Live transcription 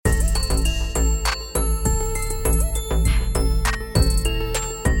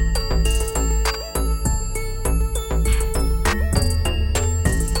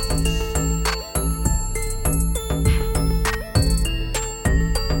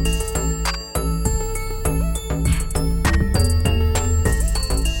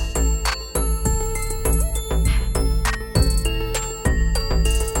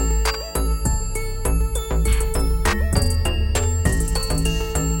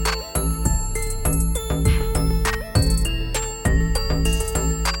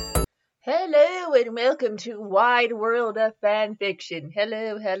and welcome to Wide World of Fanfiction.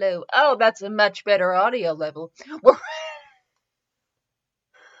 Hello, hello. Oh, that's a much better audio level.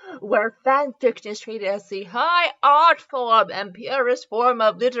 Where fanfiction is treated as the high art form and purest form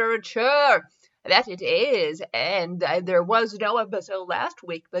of literature that it is. And there was no episode last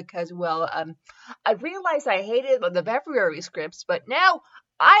week because, I realized I hated the February scripts, but now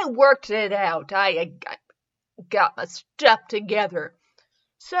I worked it out. I got my stuff together.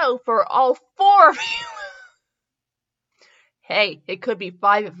 So, for all four of you, hey, it could be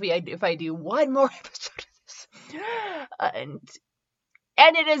 5 if I do one more episode of this.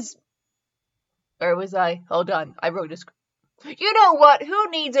 And it is... Where was I? Hold on, I wrote a script. You know what? Who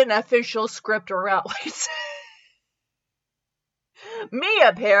needs an official script or outlines? Me,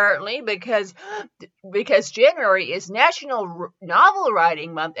 apparently, because January is National Novel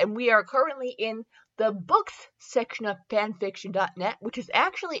Writing Month, and we are currently in the books section of fanfiction.net, which is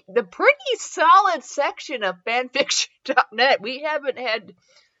actually the pretty solid section of fanfiction.net. We haven't had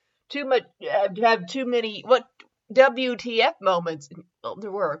too many WTF moments. Well,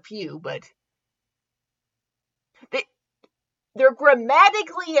 there were a few, but they're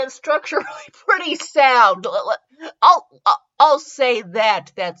grammatically and structurally pretty sound. I'll say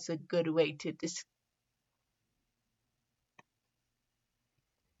that. That's a good way to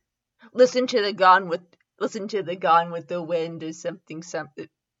Listen to the Gone with the Wind is something. The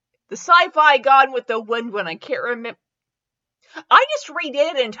sci-fi Gone with the Wind when I can't remember. I just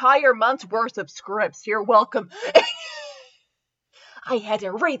redid an entire month's worth of scripts. You're welcome. I had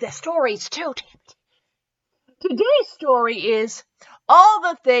to read the stories too. Today's story is All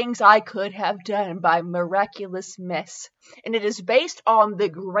the Things I Could Have Done by Miraculous Mess. And it is based on The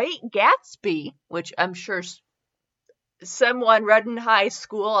Great Gatsby, which I'm sure someone read in high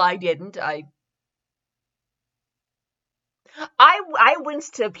school. I didn't. I went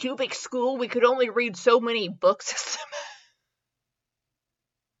to pubic school. We could only read so many books.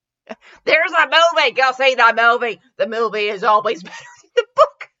 There's a movie. Go see the movie. The movie is always better than the book.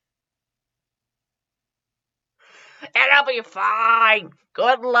 It'll be fine.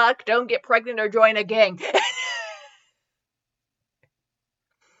 Good luck. Don't get pregnant or join a gang.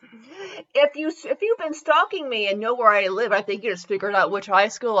 If you've been stalking me and know where I live, I think you just figured out which high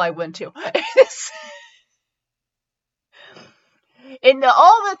school I went to. In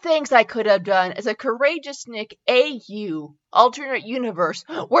All the Things I Could Have Done is a courageous Nick AU alternate universe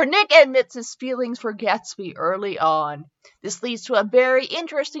where Nick admits his feelings for Gatsby early on. This leads to a very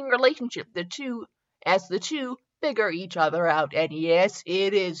interesting relationship. The two figure each other out, and yes,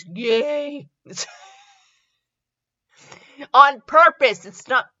 it is gay. On purpose. It's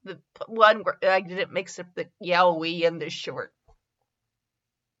not the one where I didn't mix up the yaoi and the short.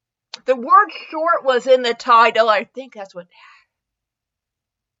 The word short was in the title. I think that's what...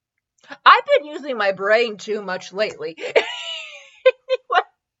 I've been using my brain too much lately.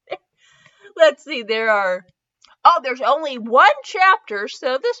 Let's see, there's only one chapter,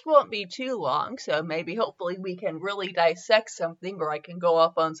 so this won't be too long, so hopefully we can really dissect something, or I can go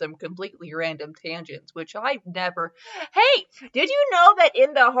off on some completely random tangents, which I've never... Hey, did you know that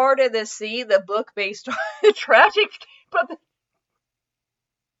In the Heart of the Sea, the book based on the tragic...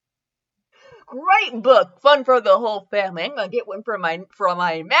 Great book, fun for the whole family. I'm gonna get one for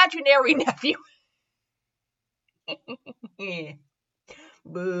my imaginary nephew.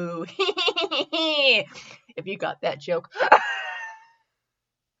 Boo. If you got that joke.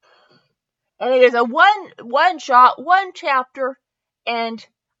 And it is a one shot, one chapter, and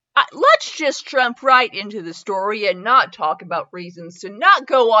let's just jump right into the story and not talk about reasons to not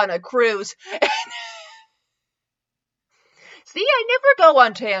go on a cruise. See, I never go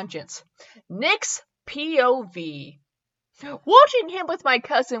on tangents. Nick's POV. Watching him with my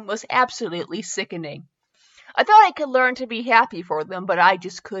cousin was absolutely sickening. I thought I could learn to be happy for them, but I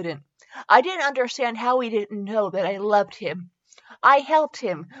just couldn't. I didn't understand how he didn't know that I loved him. I helped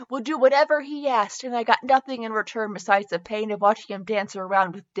him, would do whatever he asked, and I got nothing in return besides the pain of watching him dance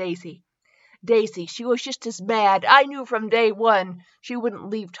around with Daisy. Daisy, she was just as mad. I knew from day one she wouldn't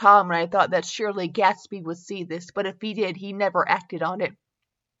leave Tom, and I thought that surely Gatsby would see this, but if he did, he never acted on it.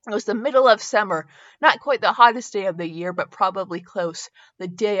 It was the middle of summer, not quite the hottest day of the year, but probably close, the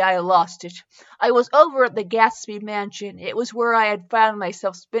day I lost it. I was over at the Gatsby mansion. It was where I had found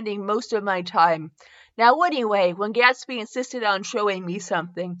myself spending most of my time. Now anyway, when Gatsby insisted on showing me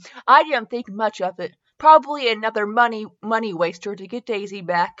something, I didn't think much of it. Probably another money waster to get Daisy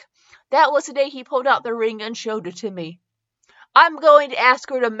back. That was the day he pulled out the ring and showed it to me. I'm going to ask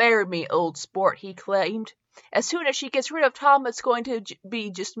her to marry me, old sport, he claimed. As soon as she gets rid of Tom, it's going to be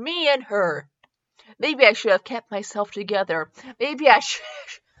just me and her. Maybe I should have kept myself together. Maybe I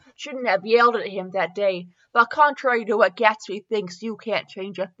Shouldn't have yelled at him that day, but contrary to what Gatsby thinks, you can't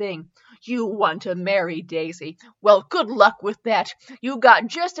change a thing. You want to marry Daisy. Well, good luck with that. You got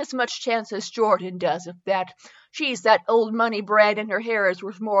just as much chance as Jordan does of that. She's that old money brand and her hair is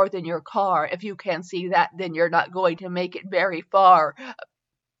worth more than your car. If you can't see that, then you're not going to make it very far.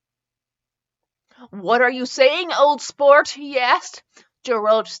 What are you saying, old sport? He asked.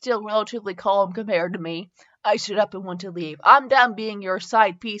 Joe still relatively calm compared to me. I stood up and went to leave. I'm done being your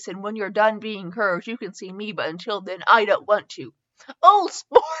side piece, and when you're done being hers, you can see me, but until then, I don't want to. Old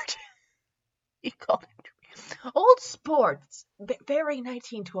sport! He called him. Old sport. Very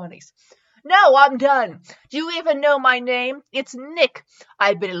 1920s. No, I'm done. Do you even know my name? It's Nick.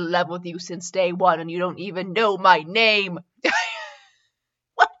 I've been in love with you since day one, and you don't even know my name.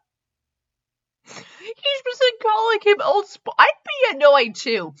 He's been calling him old sport. I'd be annoyed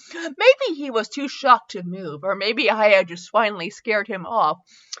too. Maybe he was too shocked to move, or maybe I had just finally scared him off.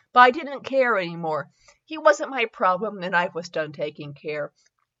 But I didn't care anymore. He wasn't my problem, and I was done taking care.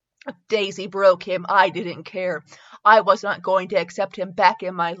 If Daisy broke him, I didn't care. I was not going to accept him back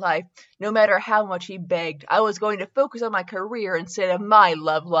in my life, no matter how much he begged. I was going to focus on my career instead of my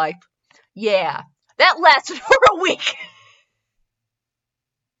love life. Yeah, that lasted for a week.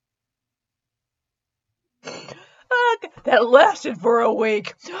 That lasted for a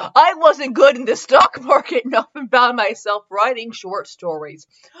week. I wasn't good in the stock market and often found myself writing short stories,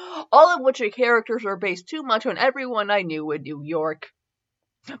 all of which the characters were based too much on everyone I knew in New York.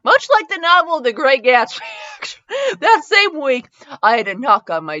 Much like the novel The Great Gatsby. That same week, I had a knock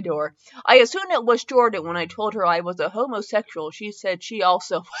on my door. I assumed it was Jordan when I told her I was a homosexual. She said she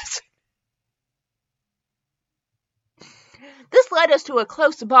also was. This led us to a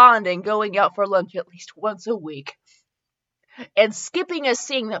close bond and going out for lunch at least once a week. And skipping a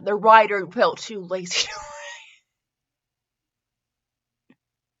scene that the writer felt too lazy to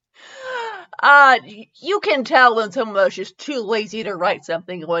write. You can tell when someone was just too lazy to write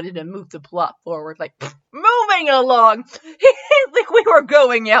something and wanted to move the plot forward. Like, moving along. He didn't think we were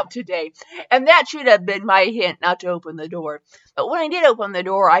going out today. And that should have been my hint not to open the door. But when I did open the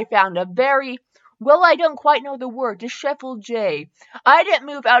door, I found a very... well, I don't quite know the word, disheveled Jay. I didn't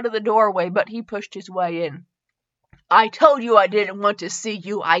move out of the doorway, but he pushed his way in. I told you I didn't want to see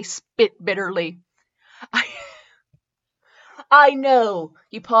you, I spit bitterly. I know.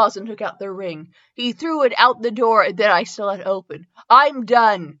 He paused and took out the ring. He threw it out the door that I still had open. I'm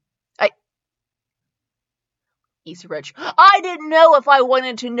done. He's rich. I didn't know if I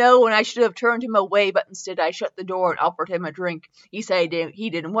wanted to know, and I should have turned him away, but instead I shut the door and offered him a drink. He said he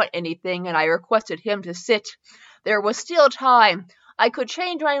didn't want anything, and I requested him to sit. There was still time. I could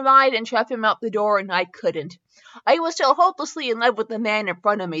change my mind and shove him out the door, and I couldn't. I was still hopelessly in love with the man in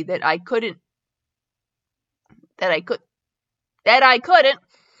front of me that I couldn't.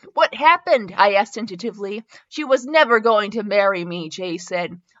 What happened? I asked tentatively. She was never going to marry me, Jay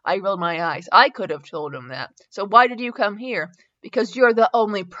said. I rolled my eyes. I could have told him that. So why did you come here? Because you're the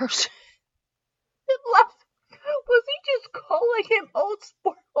only person. Was he just calling him old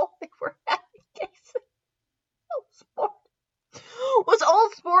sport while they were having Jason? Old sport. Was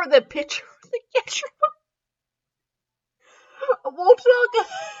old sport the pitcher or the catcher? We'll talk.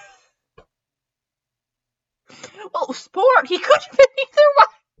 Oh, sport. He could have been either one.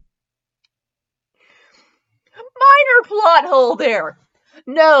 Minor plot hole there.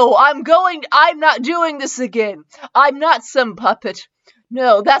 No, I'm not doing this again. I'm not some puppet.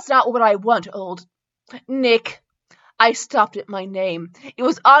 No, that's not what I want, old Nick. I stopped at my name. It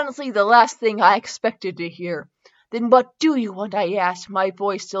was honestly the last thing I expected to hear. Then what do you want? I asked, my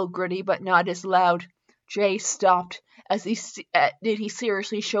voice still gritty but not as loud. Jay stopped. Did he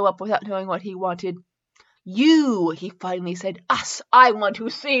seriously show up without knowing what he wanted? You, he finally said. Us. I want to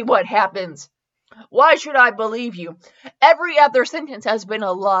see what happens. Why should I believe you? Every other sentence has been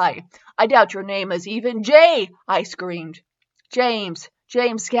a lie. I doubt your name is even Jay, I screamed. James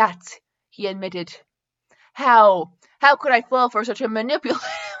Katz, he admitted. How could I fall for such a manipulative...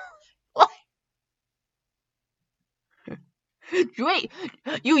 Wait,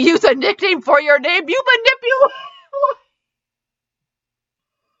 you use a nickname for your name, you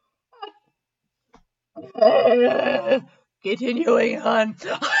manipulate... Continuing on.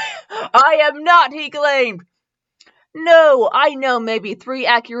 I am not, he claimed. No, I know maybe 3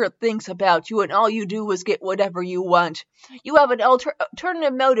 accurate things about you, and all you do is get whatever you want. You have an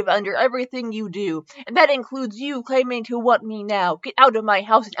alternative motive under everything you do, and that includes you claiming to want me now. Get out of my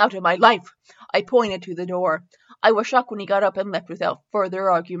house and out of my life. I pointed to the door. I was shocked when he got up and left without further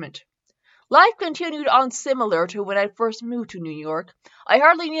argument. Life continued on similar to when I first moved to New York. I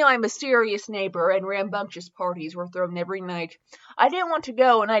hardly knew my mysterious neighbor, and rambunctious parties were thrown every night. I didn't want to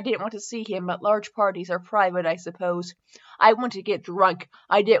go, and I didn't want to see him, but large parties are private, I suppose. I wanted to get drunk.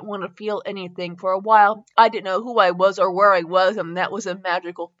 I didn't want to feel anything. For a while, I didn't know who I was or where I was, and that was a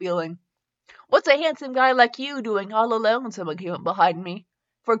magical feeling. "What's a handsome guy like you doing all alone?" someone came up behind me.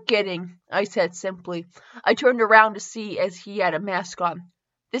 "Forgetting," I said simply. I turned around to see as he had a mask on.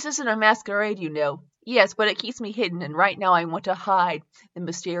 "This isn't a masquerade, you know." "Yes, but it keeps me hidden, and right now I want to hide," the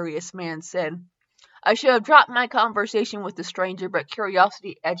mysterious man said. I should have dropped my conversation with the stranger, but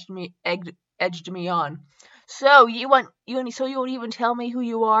curiosity edged me on. So you won't even tell me who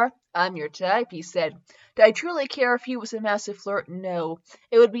you are?" "I'm your type," he said. Did I truly care if he was a massive flirt? No.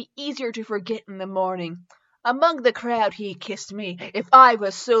 It would be easier to forget in the morning. Among the crowd, he kissed me. If I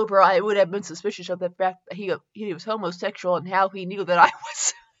was sober, I would have been suspicious of the fact that he was homosexual and how he knew that I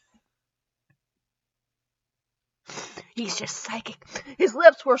was. He's just psychic. His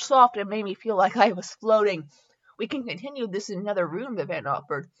lips were soft and made me feel like I was floating. "We can continue this in another room," the man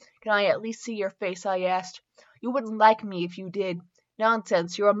offered. "Can I at least see your face?" I asked. "You wouldn't like me if you did."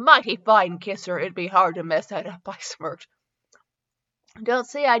 "Nonsense. You're a mighty fine kisser. It'd be hard to mess that up," I smirked. "Don't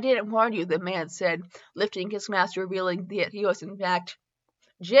say I didn't warn you," the man said, lifting his mask, revealing that he was in fact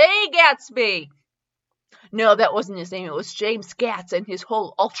Jay Gatsby. No, that wasn't his name. It was James Gats and his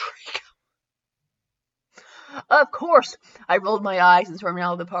whole alter ego. Of course. I rolled my eyes and stormed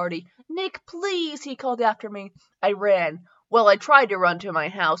out of the party. "Nick, please," he called after me. I ran. Well, I tried to run to my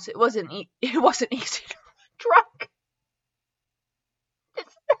house. It wasn't easy to run drunk.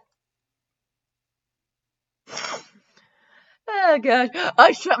 Oh, gosh.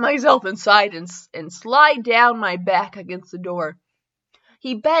 I shut myself inside and slid down my back against the door.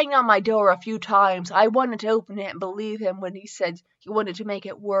 He banged on my door a few times. I wanted to open it and believe him when he said he wanted to make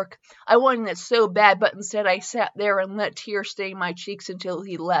it work. I wanted it so bad, but instead I sat there and let tears stain my cheeks until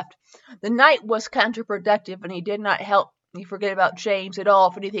he left. The night was counterproductive, and he did not help me forget about James at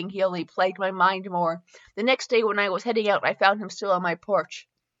all. If anything, he only plagued my mind more. The next day when I was heading out, I found him still on my porch.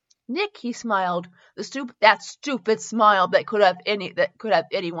 "Nick," he smiled, that stupid smile that could have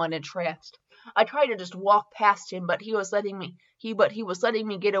anyone entranced. I tried to just walk past him, but he was letting me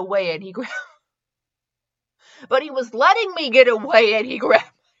get away, and he grabbed my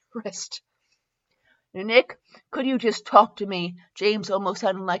wrist. "Nick, could you just talk to me?" James almost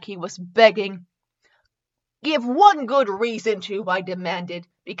sounded like he was begging. "Give one good reason to," I demanded.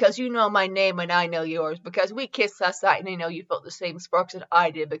 "Because you know my name and I know yours. Because we kissed last night and I know you felt the same sparks that I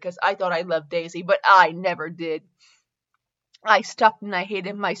did. Because I thought I loved Daisy, but I never did." I stopped, and I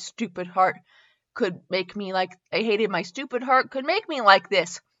hated my stupid heart could make me like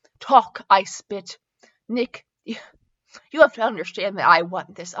this. "Talk," I spit. "Nick, you have to understand that I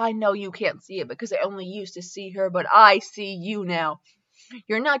want this. I know you can't see it because I only used to see her, but I see you now.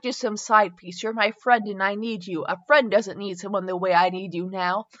 You're not just some side piece. You're my friend, and I need you. A friend doesn't need someone the way I need you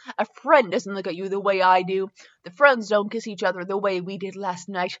now. A friend doesn't look at you the way I do. The friends don't kiss each other the way we did last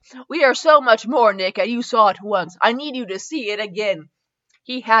night. We are so much more, Nick, and you saw it once. I need you to see it again."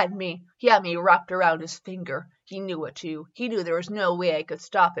 He had me wrapped around his finger. He knew it too. He knew there was no way I could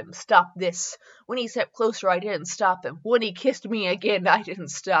stop him. Stop this. When he stepped closer, I didn't stop him. When he kissed me again, I didn't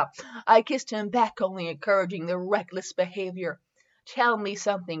stop. I kissed him back, only encouraging the reckless behavior. "Tell me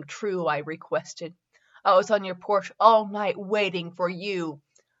something true," I requested. "I was on your porch all night waiting for you."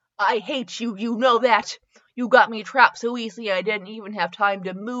 "I hate you, you know that. You got me trapped so easily I didn't even have time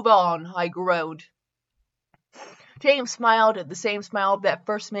to move on," I groaned. James smiled at the same smile that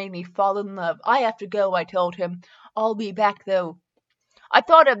first made me fall in love. "I have to go," I told him. "I'll be back, though." I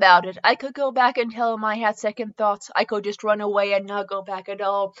thought about it. I could go back and tell him I had second thoughts. I could just run away and not go back at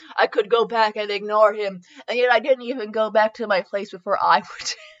all. I could go back and ignore him. And yet I didn't even go back to my place before I went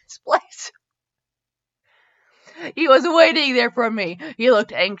to his place. He was waiting there for me. He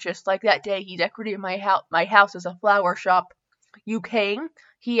looked anxious, like that day he decorated my house as a flower shop. "You came?"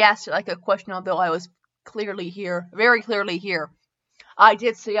 He asked it like a question, although I was very clearly here. I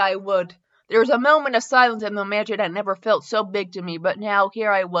did say I would. There was a moment of silence, and the mansion had never felt so big to me, but now here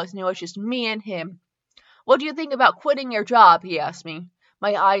I was, and it was just me and him. "What do you think about quitting your job?" he asked me.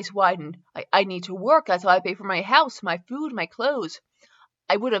 My eyes widened. I need to work. That's how I pay for my house, my food, my clothes.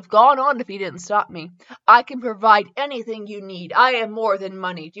 I would have gone on if he didn't stop me. "I can provide anything you need. I am more than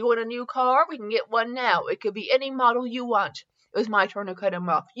money. Do you want a new car? We can get one now. It could be any model you want." It was my turn to cut him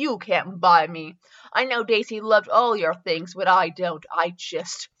off. "You can't buy me. I know Daisy loved all your things, but I don't.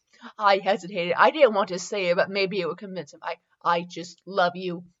 I hesitated. I didn't want to say it, but maybe it would convince him. I just love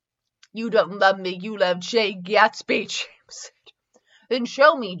you." "You don't love me. You love Jay Gatsby," James said. "Then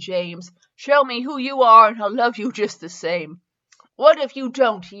show me, James. Show me who you are and I'll love you just the same. What if you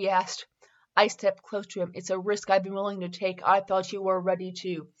don't? He asked. I stepped close to him. It's a risk I've been willing to take. I thought you were ready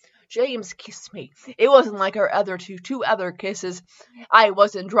to. James kissed me. It wasn't like our other two other kisses. I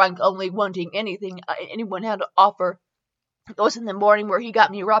wasn't drunk, only wanting anything anyone had to offer. It was in the morning where he got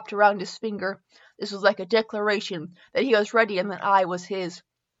me wrapped around his finger. This was like a declaration that he was ready and that I was his.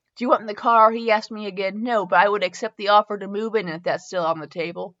 Do you want in the car? He asked me again. No, but I would accept the offer to move in if that's still on the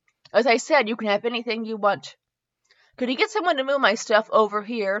table. As I said, you can have anything you want. Could he get someone to move my stuff over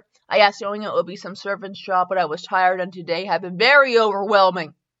here? I asked, knowing it would be some servant's job, but I was tired and today had been very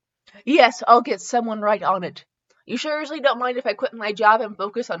overwhelming. Yes, I'll get someone right on it. You seriously don't mind if I quit my job and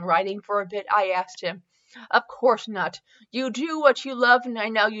focus on writing for a bit? I asked him. Of course not. You do what you love, and I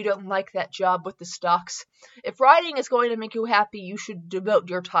know you don't like that job with the stocks. If writing is going to make you happy, you should devote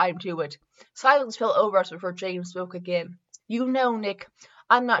your time to it. Silence fell over us before James spoke again. You know, Nick,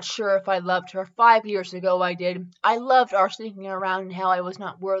 I'm not sure if I loved her. 5 years ago I did. I loved our sneaking around and how I was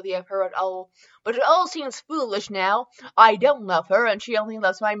not worthy of her at all. But it all seems foolish now. I don't love her, and she only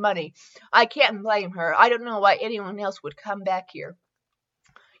loves my money. I can't blame her. I don't know why anyone else would come back here.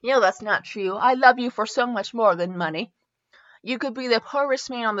 You know that's not true. I love you for so much more than money. You could be the poorest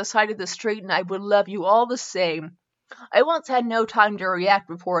man on the side of the street, and I would love you all the same. I once had no time to react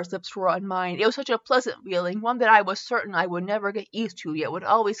before his lips were on mine. It was such a pleasant feeling, one that I was certain I would never get used to, yet would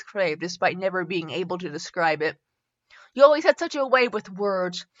always crave, despite never being able to describe it. You always had such a way with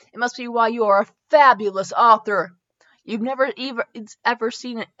words. It must be why you are a fabulous author. You've never ever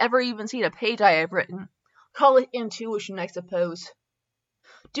even seen a page I have written. Call it intuition, I suppose.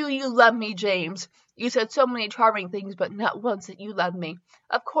 Do you love me, James? You said so many charming things, but not once that you love me.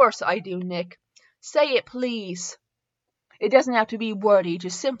 Of course I do, Nick. Say it, please. It doesn't have to be wordy,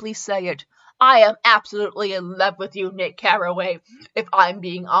 just simply say it. I am absolutely in love with you, Nick Carraway. If I'm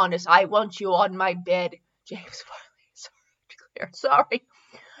being honest, I want you on my bed. James finally, sorry.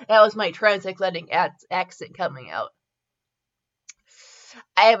 That was my transatlantic accent coming out.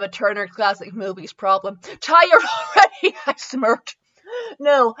 I have a Turner Classic Movies problem. Tired already, I smirked.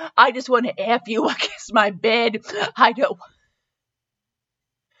 No, I just want to F you against my bed.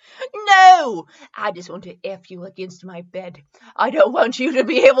 No! I just want to F you against my bed. I don't want you to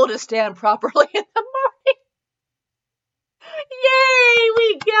be able to stand properly in the morning. Yay!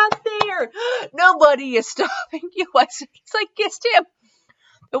 We got there! Nobody is stopping you. I kissed him.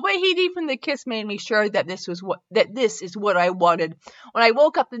 The way he deepened the kiss made me sure that this is what I wanted. When I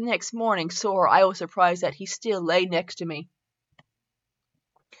woke up the next morning sore, I was surprised that he still lay next to me.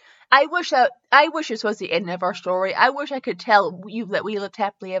 I wish this was the end of our story. I wish I could tell you that we lived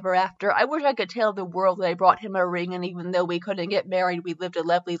happily ever after. I wish I could tell the world that I brought him a ring, and even though we couldn't get married, we lived a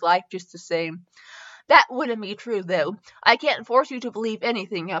lovely life just the same. That wouldn't be true, though. I can't force you to believe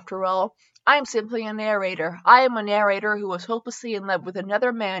anything, after all. I'm simply a narrator. I am a narrator who was hopelessly in love with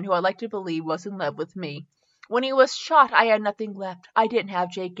another man who I like to believe was in love with me. When he was shot, I had nothing left. I didn't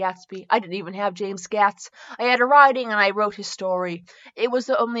have Jake Gatsby. I didn't even have James Gatz. I had a writing, and I wrote his story. It was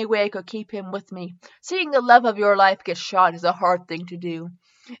the only way I could keep him with me. Seeing the love of your life get shot is a hard thing to do.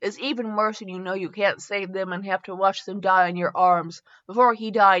 It's even worse when you know you can't save them and have to watch them die in your arms. Before he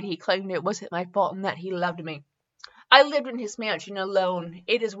died, he claimed it wasn't my fault and that he loved me. I lived in his mansion alone.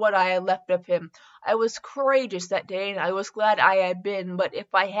 It is what I had left of him. I was courageous that day, and I was glad I had been, but if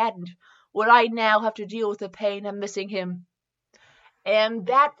I hadn't, would I now have to deal with the pain of missing him? And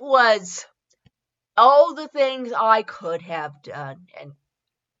that was all the things I could have done. And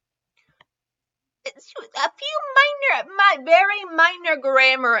it's a few very minor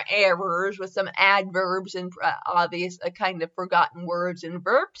grammar errors with some adverbs and obvious kind of forgotten words and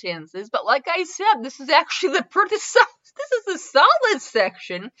verb tenses. But like I said, this is actually this is the solid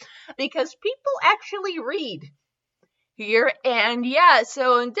section because people actually read here. And yeah,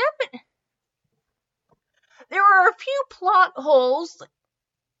 so definitely there were a few plot holes.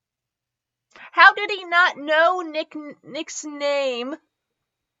 How did he not know Nick's name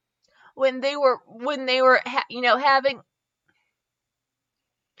when they were having?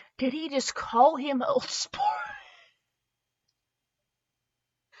 Did he just call him Old Sport?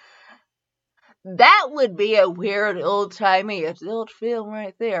 That would be a weird old-timey adult film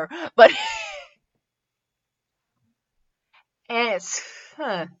right there. But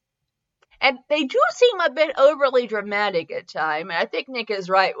and they do seem a bit overly dramatic at times. And I think Nick is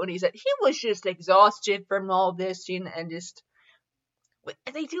right when he said he was just exhausted from all this, and just.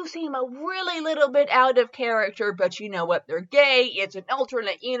 They do seem a really little bit out of character, but you know what? They're gay. It's an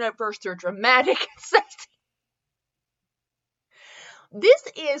alternate universe. They're dramatic and sexy. This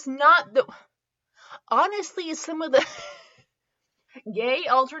is not the. Honestly, some of the. Gay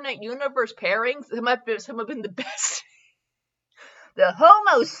alternate universe pairings, some have been the best. The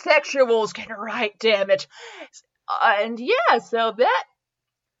homosexuals can write, damn it. And yeah, so that,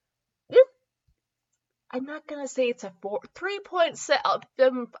 I'm not gonna say it's a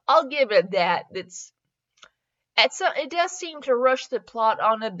 3.7. I'll give it that. It does seem to rush the plot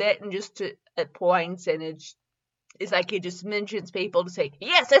on a bit and just at points, and it's like it just mentions people to say,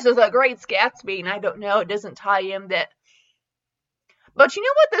 yes, this is a great Gatsby, and I don't know, it doesn't tie in that. But you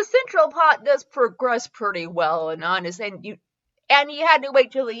know what? The central plot does progress pretty well and honest, and you had to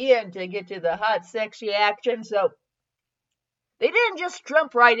wait till the end to get to the hot, sexy action, so they didn't just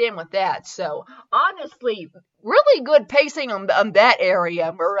jump right in with that. So honestly, really good pacing on that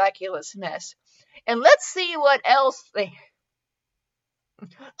area, Miraculous Mess. And let's see what else they.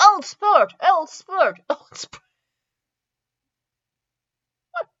 Old sport.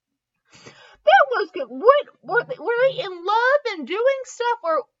 That was good. Were they in love and doing stuff,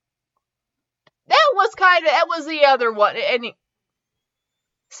 or that was the other one, and it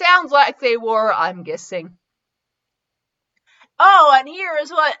sounds like they were. I'm guessing. Oh, and here is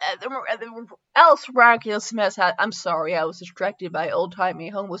what else Miraculous Mess had. I'm sorry, I was distracted by old-timey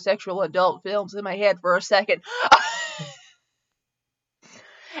homosexual adult films in my head for a second.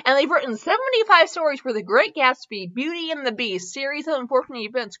 And they've written 75 stories for The Great Gatsby, Beauty and the Beast, Series of Unfortunate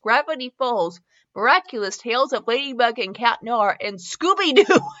Events, Gravity Falls, Miraculous, Tales of Ladybug and Cat Noir, and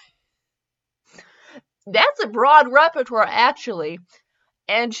Scooby-Doo. That's a broad repertoire, actually.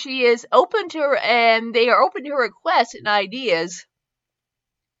 And she is open to her, and they are open to her requests and ideas.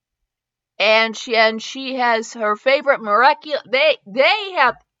 And she has her favorite miraculous. They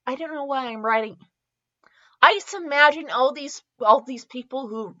have. I don't know why I'm writing. I just imagine all these people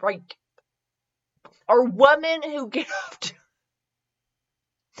who like are women who get up to.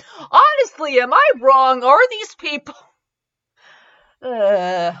 Honestly, am I wrong? Are these people?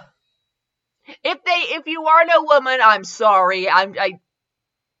 If you aren't a woman, I'm sorry.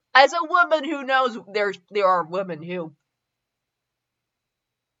 As a woman who knows, there are women who.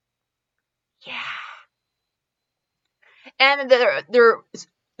 Yeah. And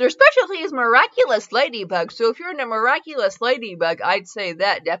their specialty is Miraculous Ladybug. So if you're into Miraculous Ladybug, I'd say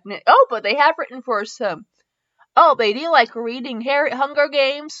that definitely. Oh, but they have written for some. Oh, they do like reading Hunger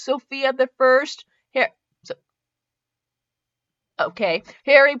Games, Sophia the First. Okay,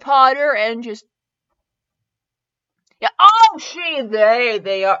 Harry Potter, and just. Yeah. Oh,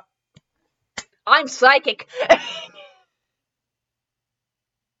 they are. I'm psychic.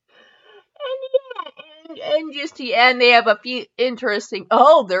 And they have a few interesting.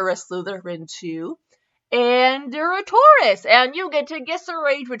 Oh, they're a Slytherin too, and they're a Taurus, and you get to guess their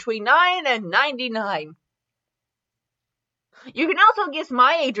age between 9 and 99. You can also guess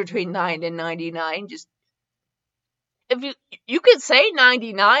my age between 9 and 99. Just if you could say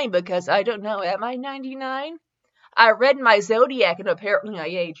 99 because I don't know. Am I 99? I read my zodiac and apparently I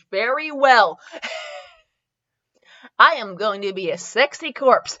age very well. I am going to be a sexy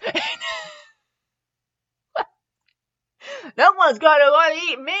corpse. No one's going to want to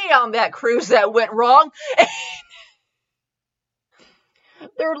eat me on that cruise that went wrong.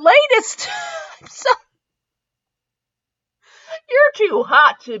 Their latest. You're too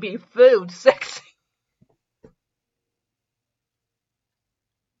hot to be food sexy.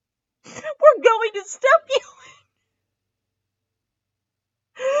 We're going to stuff you.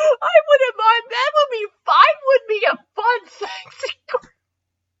 I wouldn't mind. That would be fine. Would be a fun sexy corpse.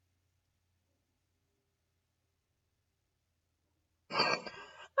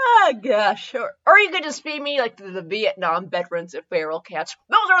 Oh, gosh. Or you could just feed me like the Vietnam veterans of feral cats.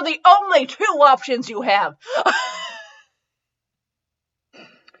 Those are the only two options you have.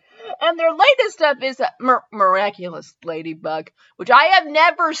 And their latest stuff is Miraculous Ladybug, which I have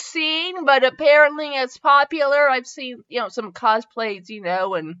never seen, but apparently it's popular. I've seen, some cosplays,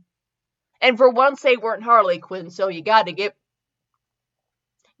 and for once they weren't Harley Quinn, so you gotta get.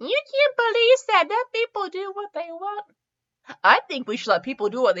 You can't police that. Let people do what they want. I think we should let people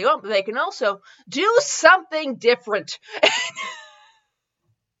do what they want, but they can also do something different.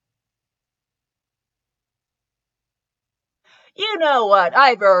 You know what?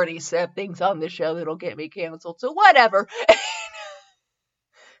 I've already said things on the show that'll get me canceled, so whatever.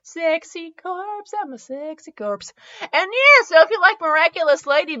 Sexy corpse, I'm a sexy corpse. And yeah, so if you like Miraculous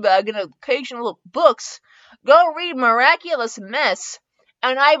Ladybug and occasional books, go read Miraculous Mess,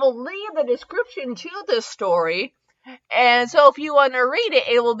 and I will leave the description to the story. And so if you want to read it,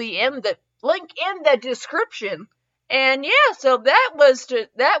 it will be in the link in the description. And yeah, so that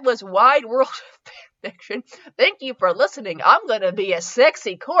was Wide World of Fanfiction. Thank you for listening. I'm gonna be a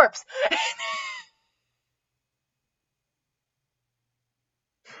sexy corpse.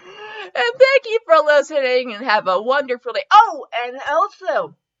 And thank you for listening and have a wonderful day. Oh, and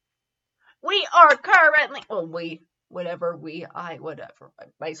also, we are currently,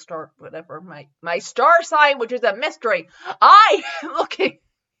 my star sign, which is a mystery. I am looking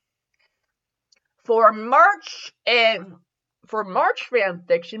for March fan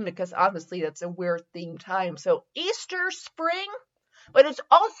fiction, because honestly that's a weird theme time. So Easter, spring, but it's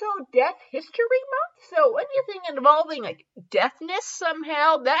also Deaf History Month. So anything involving like deafness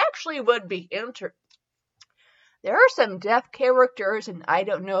somehow, that actually would be interesting. There are some deaf characters, and I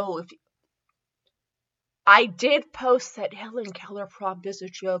don't know if I did post that Helen Keller prompt as a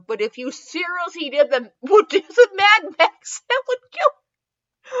joke, but if you seriously did the Mad Max Helen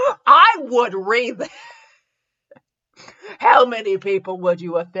Keller, I would read that. How many people would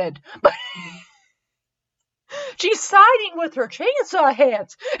you offend? But she's signing with her chainsaw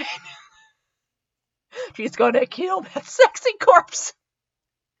hands. She's gonna kill that sexy corpse.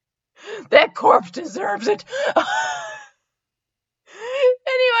 That corpse deserves it.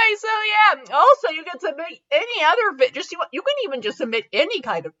 Anyway, so yeah. Also, you can submit any other you can even just submit any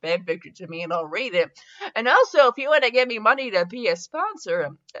kind of fan fiction to me, and I'll read it. And also, if you want to give me money to be a sponsor,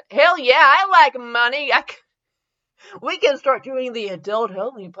 hell yeah, I like money. We can start doing the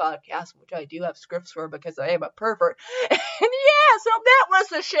adult-only podcast, which I do have scripts for because I am a pervert. And yeah, so that was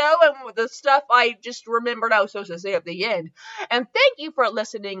the show and the stuff I just remembered I was supposed to say at the end. And thank you for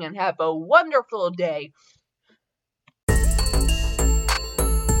listening and have a wonderful day.